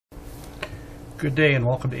Good day and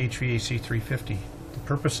welcome to HVAC 350. The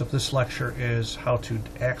purpose of this lecture is how to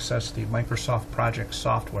access the Microsoft project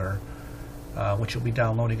software, which you'll be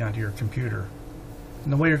downloading onto your computer.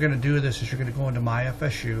 And the way you're going to do this is you're going to go into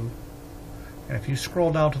MyFSU, and if you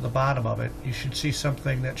scroll down to the bottom of it, you should see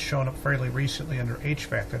something that's shown up fairly recently under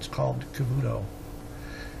HVAC that's called Cavuto.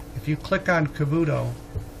 If you click on Cavuto,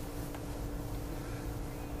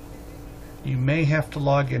 you may have to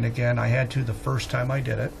log in again. I had to the first time I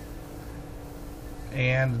did it.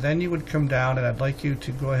 And then you would come down, and I'd like you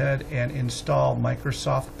to go ahead and install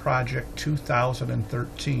Microsoft Project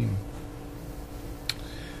 2013.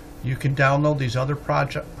 You can download these other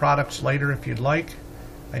products later if you'd like.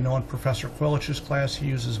 I know in Professor Quilich's class he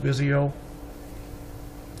uses Visio,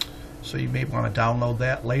 so you may want to download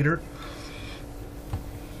that later.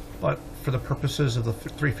 But for the purposes of the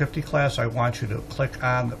 350 class, I want you to click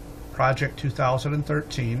on Project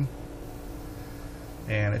 2013.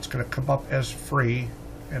 And it's going to come up as free,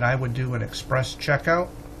 and I would do an express checkout,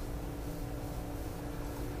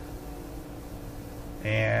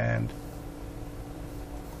 and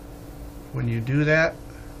when you do that,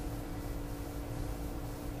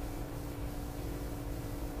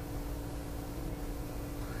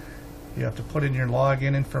 you have to put in your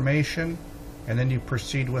login information, and then you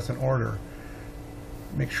proceed with an order.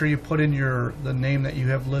 Make sure you put in the name that you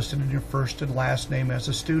have listed in your first and last name as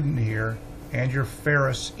a student here, and your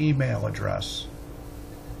Ferris email address.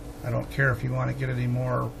 I don't care if you want to get any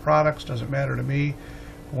more products, doesn't matter to me.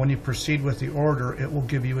 When you proceed with the order, it will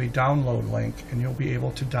give you a download link, and you'll be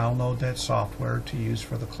able to download that software to use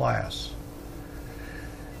for the class.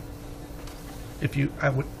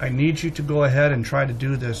 I need you to go ahead and try to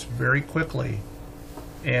do this very quickly,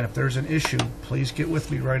 and if there's an issue, please get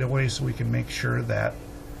with me right away so we can make sure that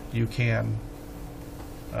you can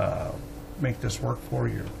make this work for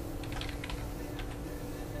you.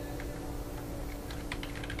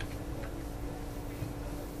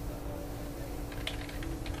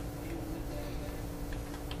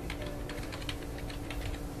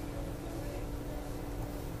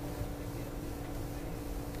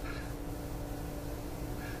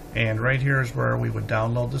 And right here is where we would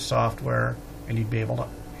download the software, and you'd be able to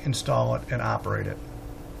install it and operate it.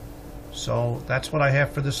 So that's what I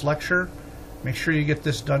have for this lecture. Make sure you get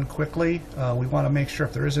this done quickly. We want to make sure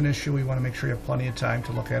if there is an issue, we want to make sure you have plenty of time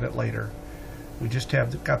to look at it later. We just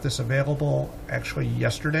got this available actually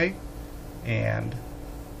yesterday, and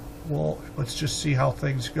let's just see how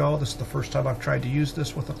things go. This is the first time I've tried to use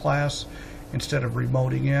this with a class instead of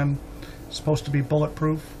remoting in. It's supposed to be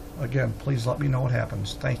bulletproof. Again, please let me know what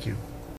happens. Thank you.